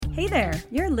Hey there,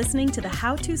 you're listening to the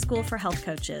How To School for Health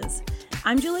Coaches.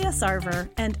 I'm Julia Sarver,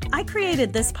 and I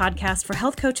created this podcast for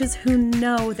health coaches who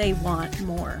know they want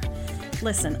more.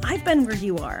 Listen, I've been where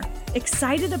you are,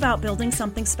 excited about building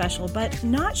something special, but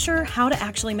not sure how to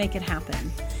actually make it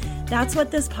happen. That's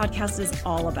what this podcast is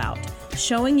all about,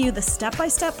 showing you the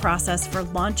step-by-step process for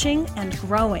launching and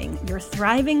growing your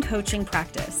thriving coaching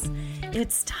practice.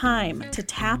 It's time to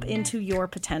tap into your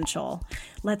potential.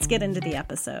 Let's get into the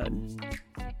episode.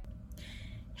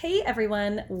 Hey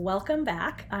everyone, welcome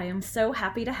back. I am so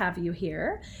happy to have you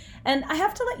here. And I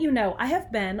have to let you know, I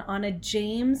have been on a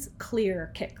James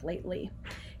Clear kick lately.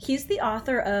 He's the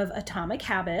author of Atomic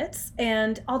Habits,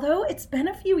 and although it's been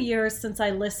a few years since I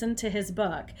listened to his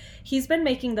book, he's been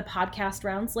making the podcast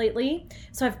rounds lately,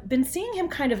 so I've been seeing him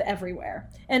kind of everywhere.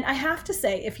 And I have to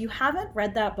say, if you haven't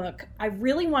read that book, I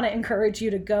really want to encourage you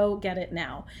to go get it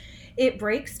now. It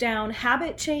breaks down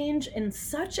habit change in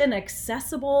such an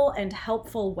accessible and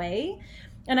helpful way.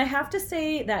 And I have to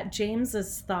say that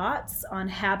James's thoughts on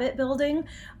habit building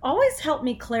always help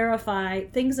me clarify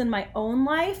things in my own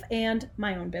life and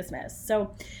my own business.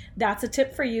 So that's a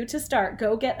tip for you to start.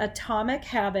 Go get Atomic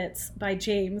Habits by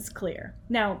James Clear.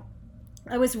 Now,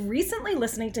 I was recently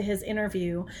listening to his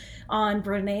interview on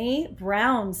Brené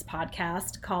Brown's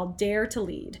podcast called Dare to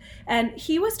Lead. And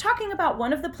he was talking about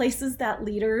one of the places that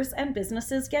leaders and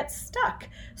businesses get stuck.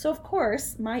 So of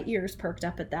course, my ears perked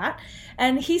up at that.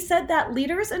 And he said that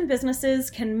leaders and businesses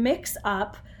can mix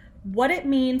up what it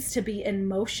means to be in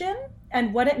motion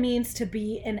and what it means to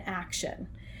be in action.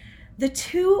 The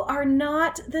two are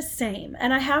not the same.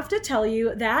 And I have to tell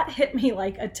you, that hit me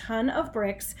like a ton of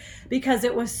bricks because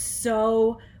it was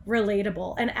so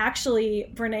relatable. And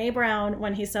actually, Brené Brown,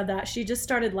 when he said that, she just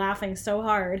started laughing so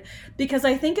hard because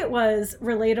I think it was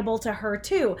relatable to her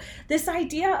too. This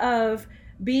idea of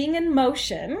being in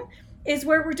motion is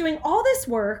where we're doing all this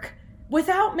work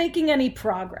without making any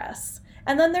progress.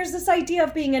 And then there's this idea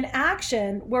of being in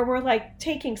action where we're like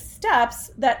taking steps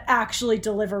that actually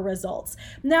deliver results.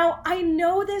 Now, I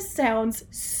know this sounds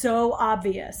so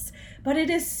obvious, but it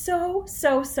is so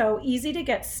easy to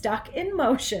get stuck in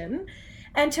motion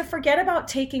and to forget about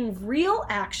taking real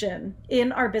action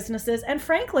in our businesses and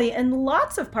frankly, in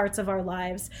lots of parts of our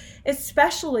lives,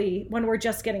 especially when we're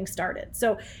just getting started.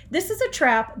 So this is a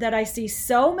trap that I see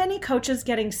so many coaches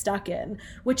getting stuck in,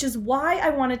 which is why I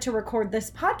wanted to record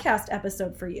this podcast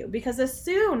episode for you. Because as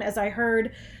soon as I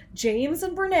heard James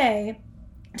and Brené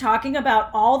talking about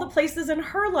all the places in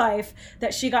her life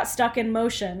that she got stuck in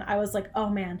motion, I was like, oh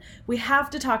man, we have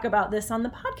to talk about this on the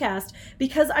podcast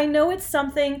because I know it's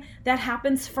something that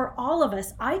happens for all of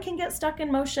us. I can get stuck in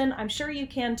motion. I'm sure you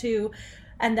can too.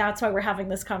 And that's why we're having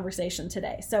this conversation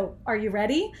today. So are you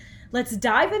ready? Let's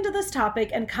dive into this topic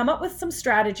and come up with some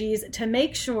strategies to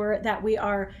make sure that we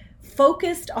are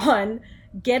focused on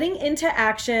getting into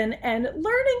action and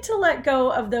learning to let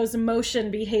go of those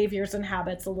motion behaviors and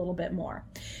habits a little bit more.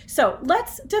 So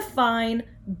let's define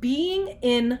being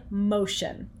in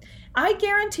motion. I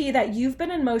guarantee that you've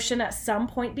been in motion at some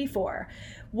point before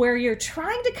where you're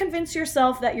trying to convince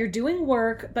yourself that you're doing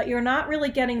work, but you're not really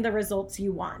getting the results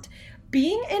you want.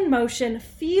 Being in motion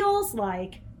feels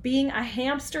like being a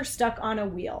hamster stuck on a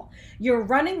wheel. You're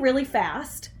running really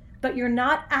fast, but you're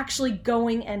not actually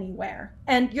going anywhere.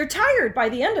 And you're tired by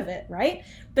the end of it, right?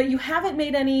 But you haven't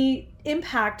made any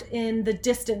impact in the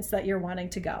distance that you're wanting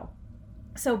to go.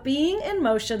 So being in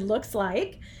motion looks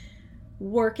like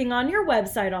working on your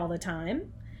website all the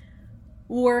time,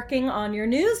 working on your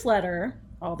newsletter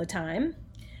all the time,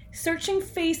 searching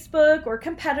Facebook or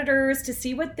competitors to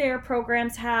see what their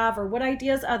programs have or what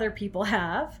ideas other people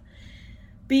have.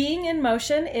 Being in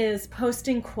motion is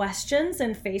posting questions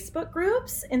in Facebook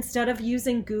groups instead of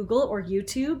using Google or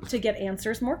YouTube to get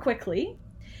answers more quickly.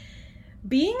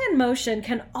 Being in motion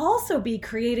can also be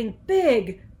creating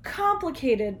big,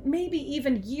 complicated, maybe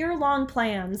even year-long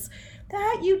plans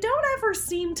that you don't ever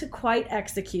seem to quite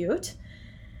execute.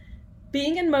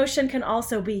 Being in motion can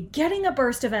also be getting a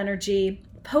burst of energy,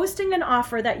 posting an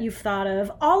offer that you've thought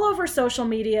of all over social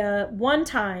media one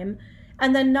time,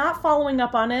 and then not following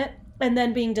up on it, and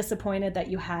then being disappointed that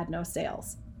you had no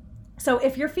sales. So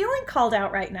if you're feeling called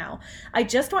out right now, I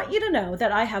just want you to know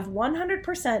that I have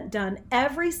 100% done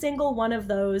every single one of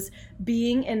those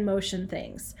being in motion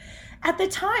things. At the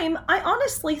time, I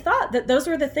honestly thought that those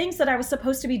were the things that I was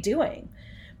supposed to be doing.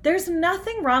 There's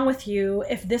nothing wrong with you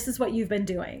if this is what you've been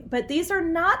doing, but these are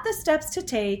not the steps to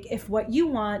take if what you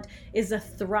want is a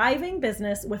thriving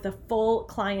business with a full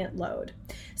client load.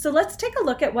 So let's take a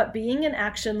look at what being in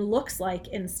action looks like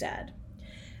instead.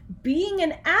 Being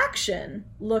in action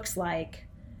looks like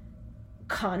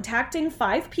contacting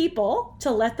 5 people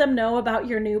to let them know about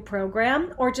your new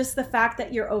program, or just the fact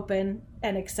that you're open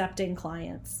and accepting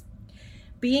clients.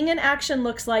 Being in action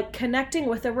looks like connecting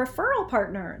with a referral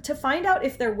partner to find out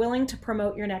if they're willing to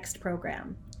promote your next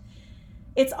program.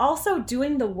 It's also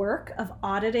doing the work of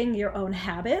auditing your own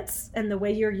habits and the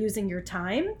way you're using your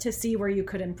time to see where you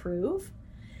could improve.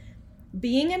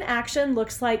 Being in action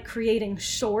looks like creating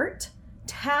short,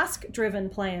 task-driven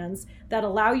plans that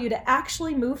allow you to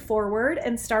actually move forward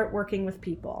and start working with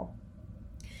people.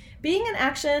 Being in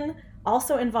action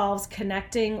also involves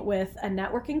connecting with a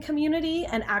networking community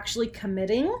and actually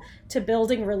committing to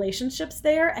building relationships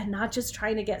there and not just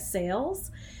trying to get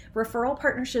sales. Referral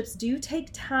partnerships do take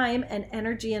time and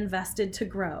energy invested to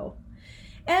grow.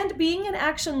 And being in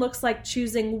action looks like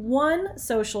choosing one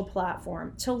social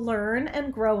platform to learn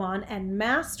and grow on and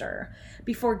master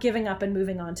before giving up and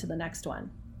moving on to the next one.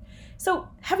 So,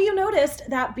 have you noticed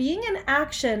that being in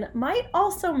action might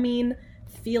also mean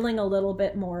feeling a little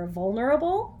bit more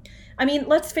vulnerable? I mean,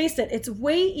 let's face it, it's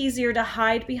way easier to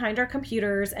hide behind our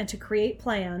computers and to create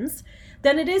plans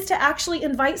than it is to actually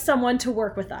invite someone to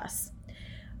work with us.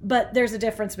 But there's a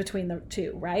difference between the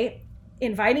two, right?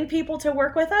 Inviting people to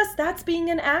work with us, that's being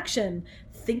in action.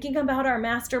 Thinking about our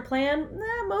master plan,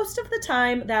 most of the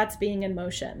time, that's being in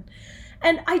motion.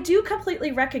 And I do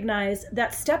completely recognize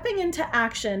that stepping into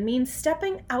action means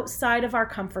stepping outside of our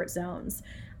comfort zones.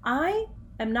 I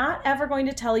am not ever going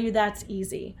to tell you that's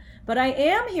easy, but I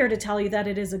am here to tell you that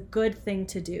it is a good thing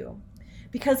to do.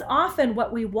 Because often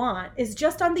what we want is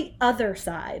just on the other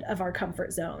side of our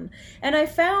comfort zone. And I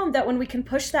found that when we can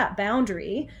push that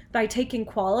boundary by taking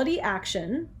quality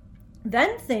action,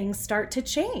 then things start to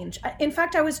change. In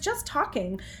fact, I was just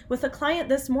talking with a client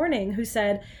this morning who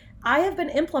said, I have been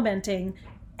implementing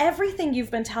everything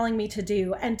you've been telling me to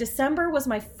do, and December was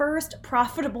my first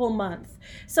profitable month.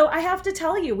 So I have to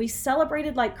tell you, we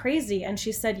celebrated like crazy, and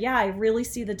she said, yeah, I really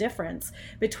see the difference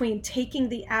between taking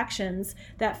the actions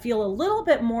that feel a little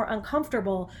bit more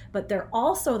uncomfortable, but they're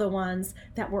also the ones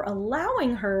that were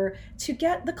allowing her to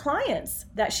get the clients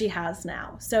that she has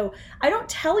now. So I don't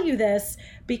tell you this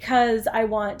because I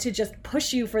want to just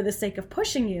push you for the sake of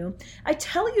pushing you. I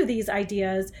tell you these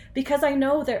ideas because I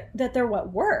know that they're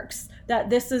what works, that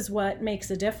this is what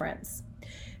makes a difference.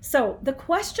 So the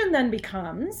question then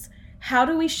becomes, how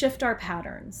do we shift our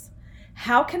patterns?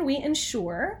 How can we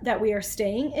ensure that we are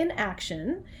staying in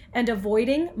action and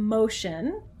avoiding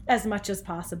motion as much as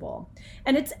possible?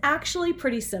 And it's actually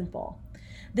pretty simple.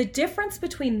 The difference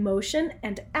between motion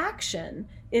and action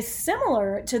is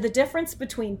similar to the difference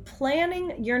between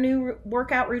planning your new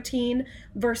workout routine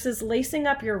versus lacing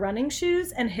up your running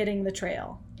shoes and hitting the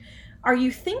trail. Are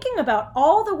you thinking about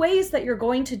all the ways that you're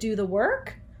going to do the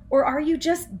work, or are you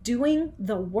just doing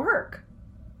the work?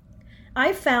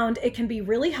 I've found it can be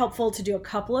really helpful to do a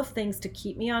couple of things to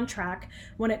keep me on track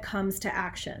when it comes to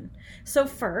action. So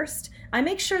first, I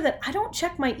make sure that I don't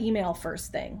check my email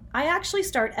first thing. I actually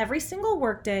start every single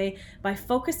workday by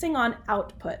focusing on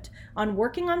output, on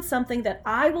working on something that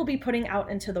I will be putting out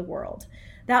into the world.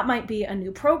 That might be a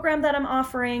new program that I'm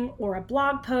offering, or a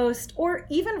blog post, or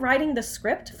even writing the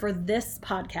script for this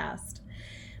podcast.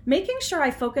 Making sure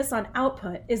I focus on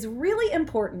output is really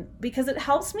important because it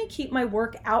helps me keep my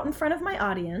work out in front of my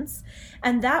audience,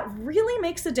 and that really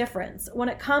makes a difference when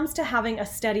it comes to having a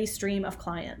steady stream of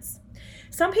clients.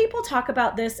 Some people talk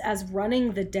about this as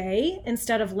running the day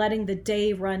instead of letting the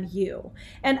day run you.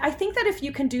 And I think that if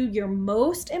you can do your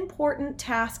most important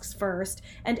tasks first,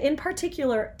 and in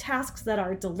particular, tasks that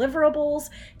are deliverables,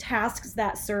 tasks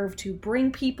that serve to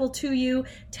bring people to you,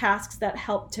 tasks that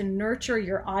help to nurture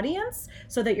your audience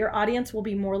so that your audience will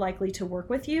be more likely to work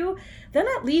with you, then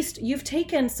at least you've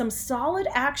taken some solid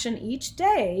action each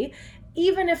day,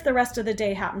 even if the rest of the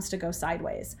day happens to go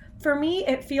sideways. For me,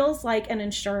 it feels like an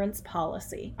insurance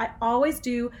policy. I always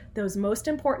do those most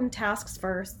important tasks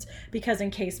first, because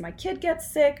in case my kid gets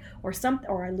sick or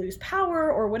I lose power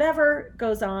or whatever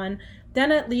goes on,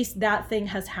 then at least that thing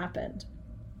has happened.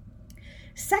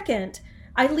 Second,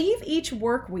 I leave each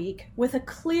work week with a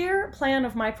clear plan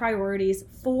of my priorities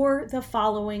for the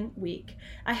following week.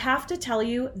 I have to tell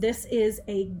you, this is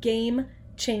a game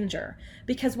changer,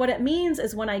 because what it means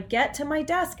is when I get to my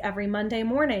desk every Monday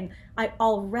morning, I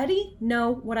already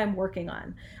know what I'm working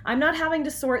on. I'm not having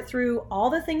to sort through all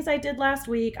the things I did last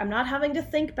week. I'm not having to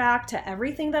think back to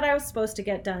everything that I was supposed to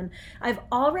get done. I've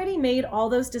already made all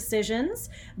those decisions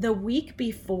the week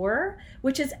before,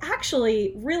 which is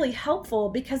actually really helpful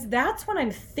because that's when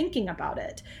I'm thinking about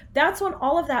it. That's when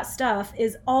all of that stuff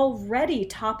is already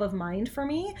top of mind for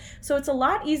me. So it's a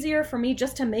lot easier for me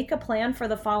just to make a plan for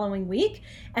the following week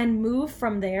and move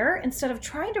from there instead of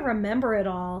trying to remember it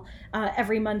all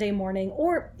every Monday morning,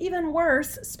 or even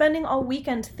worse, spending all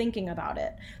weekend thinking about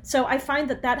it. So I find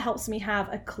that that helps me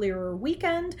have a clearer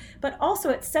weekend, but also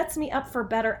it sets me up for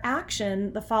better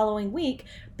action the following week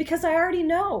because I already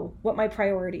know what my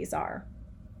priorities are.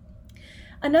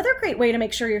 Another great way to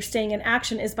make sure you're staying in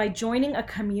action is by joining a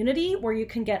community where you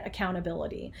can get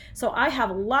accountability. So I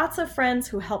have lots of friends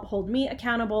who help hold me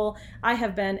accountable. I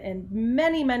have been in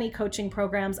many, many coaching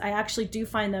programs. I actually do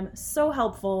find them so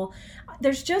helpful.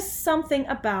 There's just something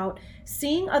about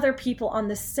seeing other people on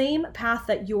the same path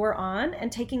that you're on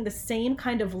and taking the same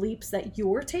kind of leaps that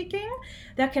you're taking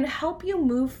that can help you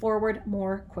move forward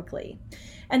more quickly.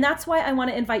 And that's why I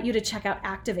want to invite you to check out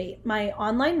Activate, my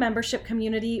online membership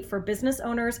community for business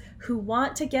owners who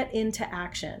want to get into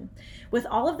action. With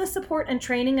all of the support and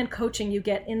training and coaching you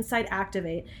get inside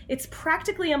Activate, it's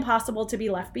practically impossible to be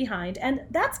left behind, and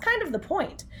that's kind of the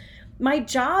point. My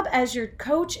job as your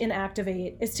coach in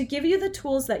Activate is to give you the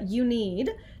tools that you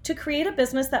need to create a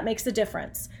business that makes a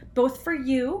difference, both for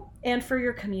you and for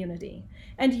your community.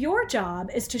 And your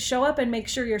job is to show up and make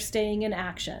sure you're staying in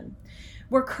action.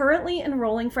 We're currently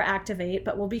enrolling for Activate,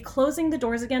 but we'll be closing the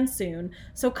doors again soon.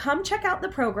 So come check out the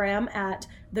program at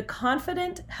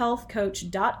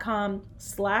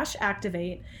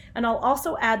theconfidenthealthcoach.com/activate. And I'll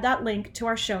also add that link to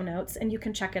our show notes and you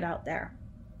can check it out there.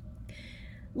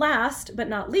 Last but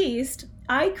not least,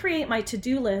 I create my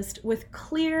to-do list with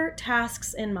clear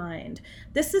tasks in mind.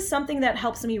 This is something that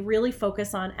helps me really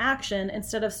focus on action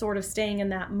instead of sort of staying in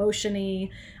that motion-y,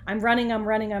 I'm running,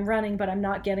 but I'm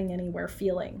not getting anywhere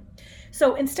feeling.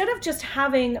 So instead of just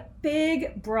having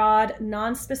big, broad,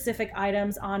 non-specific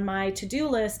items on my to-do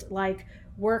list like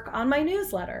work on my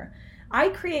newsletter, I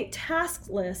create task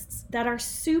lists that are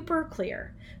super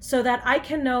clear so that I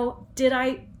can know, did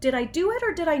I do it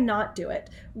or did I not do it?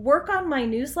 Work on my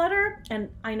newsletter, and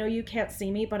I know you can't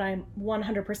see me, but I'm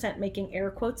 100% making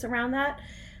air quotes around that.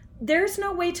 There's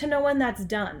no way to know when that's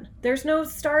done. There's no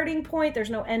starting point, there's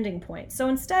no ending point. So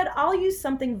instead, I'll use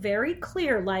something very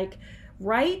clear like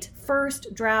write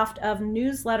first draft of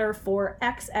newsletter for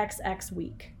XXX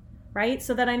week, right?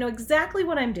 So that I know exactly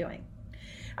what I'm doing.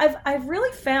 I've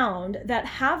really found that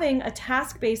having a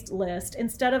task-based list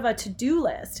instead of a to-do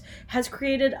list has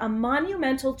created a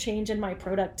monumental change in my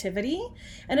productivity.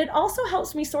 And it also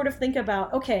helps me sort of think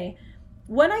about, okay,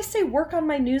 when I say work on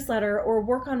my newsletter or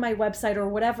work on my website or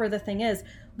whatever the thing is,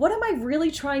 what am I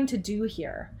really trying to do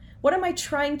here? What am I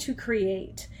trying to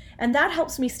create? And that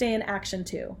helps me stay in action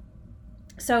too.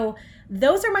 So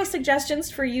those are my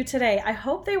suggestions for you today. I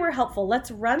hope they were helpful.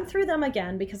 Let's run through them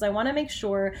again because I want to make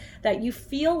sure that you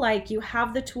feel like you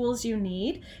have the tools you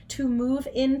need to move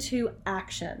into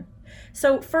action.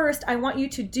 So first, I want you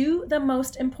to do the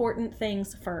most important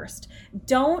things first.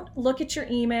 Don't look at your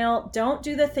email. Don't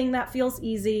do the thing that feels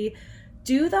easy.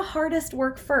 Do the hardest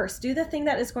work first. Do the thing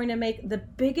that is going to make the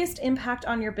biggest impact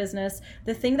on your business,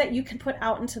 the thing that you can put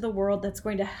out into the world that's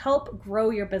going to help grow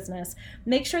your business.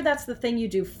 Make sure that's the thing you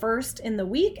do first in the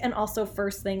week and also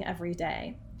first thing every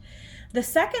day. The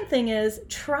second thing is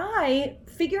try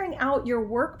figuring out your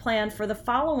work plan for the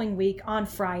following week on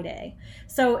Friday.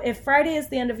 So if Friday is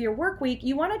the end of your work week,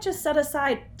 you want to just set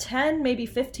aside 10, maybe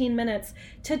 15 minutes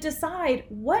to decide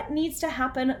what needs to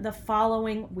happen the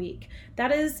following week.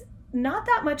 That is not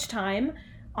that much time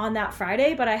on that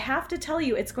Friday, but I have to tell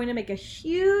you, it's going to make a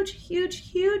huge,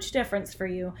 huge, huge difference for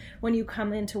you when you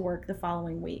come into work the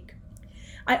following week.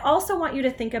 I also want you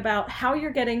to think about how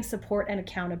you're getting support and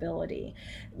accountability.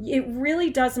 It really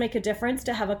does make a difference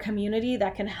to have a community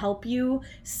that can help you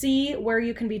see where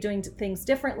you can be doing things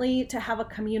differently, to have a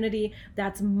community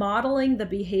that's modeling the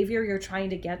behavior you're trying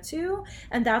to get to.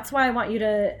 And that's why I want you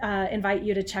to invite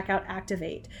you to check out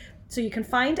Activate. So you can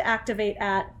find Activate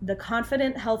at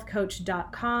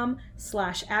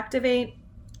theconfidenthealthcoach.com/activate.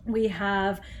 We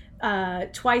have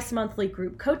twice monthly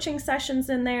group coaching sessions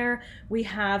in there. We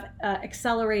have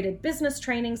accelerated business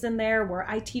trainings in there where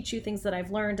I teach you things that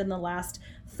I've learned in the last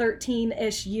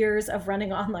 13-ish years of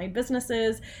running online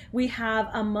businesses. We have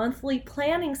a monthly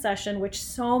planning session, which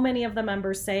so many of the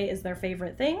members say is their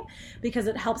favorite thing because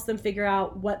it helps them figure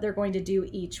out what they're going to do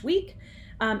each week.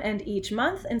 and each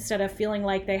month, instead of feeling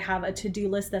like they have a to-do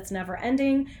list that's never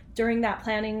ending. During that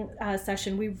planning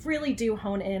session, we really do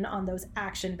hone in on those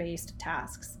action-based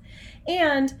tasks.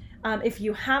 And if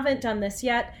you haven't done this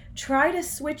yet, try to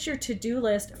switch your to-do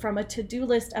list from a to-do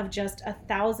list of just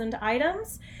 1,000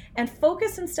 items and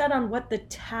focus instead on what the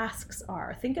tasks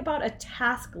are. Think about a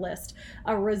task list,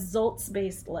 a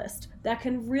results-based list that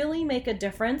can really make a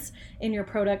difference in your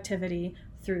productivity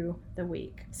through the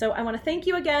week. So I want to thank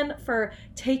you again for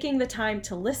taking the time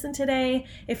to listen today.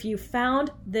 If you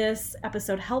found this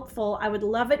episode helpful, I would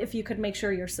love it if you could make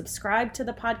sure you're subscribed to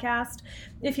the podcast.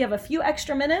 If you have a few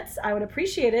extra minutes, I would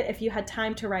appreciate it if you had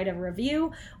time to write a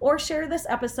review or share this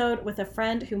episode with a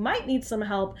friend who might need some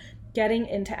help getting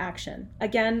into action.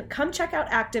 Again, come check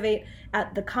out Activate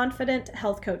at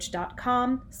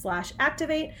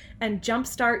theconfidenthealthcoach.com/activate and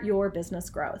jumpstart your business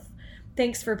growth.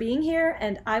 Thanks for being here,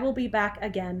 and I will be back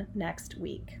again next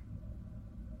week.